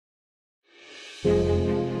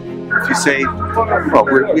If you say,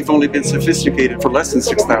 well, we've only been sophisticated for less than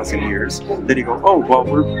 6,000 years, then you go, oh, well,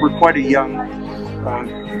 we're quite a young,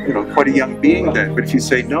 quite a young being then. But if you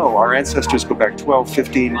say, no, our ancestors go back 12,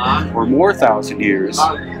 15, or more thousand years,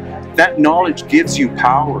 that knowledge gives you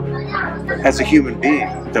power as a human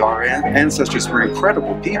being, that our ancestors were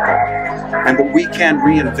incredible people, and that we can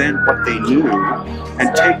reinvent what they knew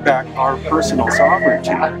and take back our personal sovereignty.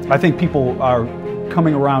 I think people are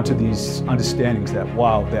coming around to these understandings that,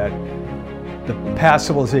 wow, that the past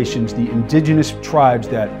civilizations, the indigenous tribes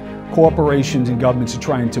that corporations and governments are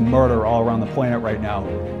trying to murder all around the planet right now,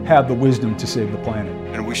 have the wisdom to save the planet.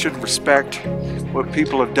 And we should respect what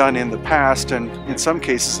people have done in the past, and in some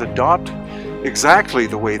cases adopt exactly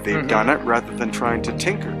the way they've done it rather than trying to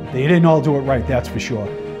tinker. They didn't all do it right, that's for sure.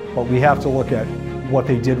 But we have to look at what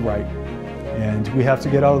they did right, and we have to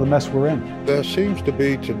get out of the mess we're in. There seems to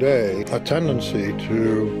be today a tendency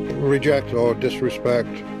to reject or disrespect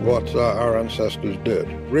what our ancestors did,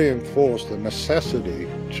 reinforce the necessity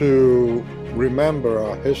to remember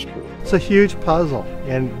our history. It's a huge puzzle,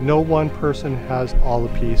 and no one person has all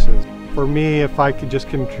the pieces. For me, if I could just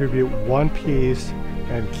contribute one piece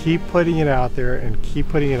and keep putting it out there and keep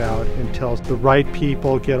putting it out until the right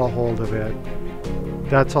people get a hold of it,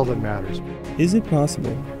 that's all that matters. Is it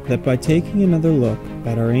possible that by taking another look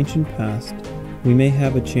at our ancient past, we may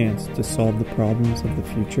have a chance to solve the problems of the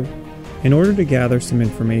future? In order to gather some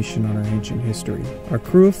information on our ancient history, our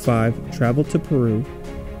crew of 5 traveled to Peru,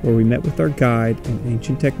 where we met with our guide and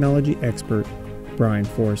ancient technology expert, Brian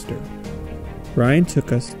Forrester. Brian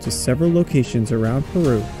took us to several locations around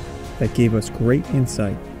Peru that gave us great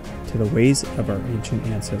insight to the ways of our ancient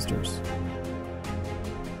ancestors.